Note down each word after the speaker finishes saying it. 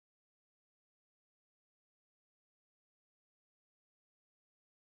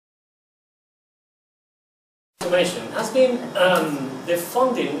to mention has been the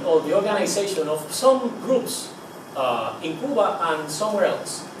funding or the organization of some groups in Cuba and somewhere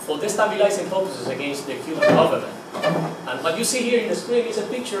else for destabilizing purposes against the Cuban government. And what you see here in the screen is a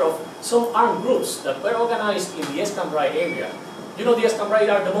picture of some armed groups that were organized in the Escambray area. You know, the Escambray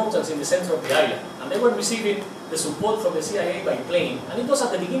are the mountains in the center of the island, and they were receiving the support from the CIA by plane, and it was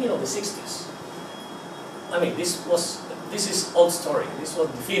at the beginning of the 60s. I mean, this is old story. This was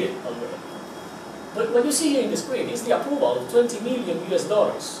defeated already. But what you see here in the screen is the approval of $20 million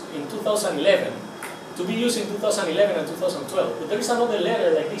in 2011 to be used in 2011 and 2012. But there is another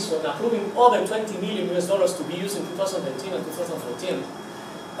letter like this one approving other $20 million to be used in 2013 and 2014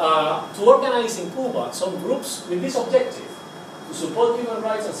 to organize in Cuba some groups with this objective, to support human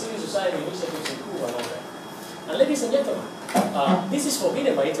rights and civil society initiatives in Cuba and all that. And ladies and gentlemen, this is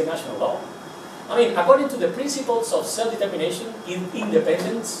forbidden by international law. I mean, according to the principles of self-determination,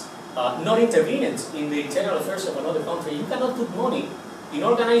 independence, non-intervenence in the internal affairs of another country, you cannot put money in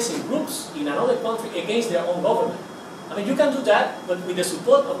organizing groups in another country against their own government. I mean, you can do that, but with the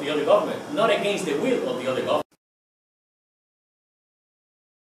support of the other government, not against the will of the other government.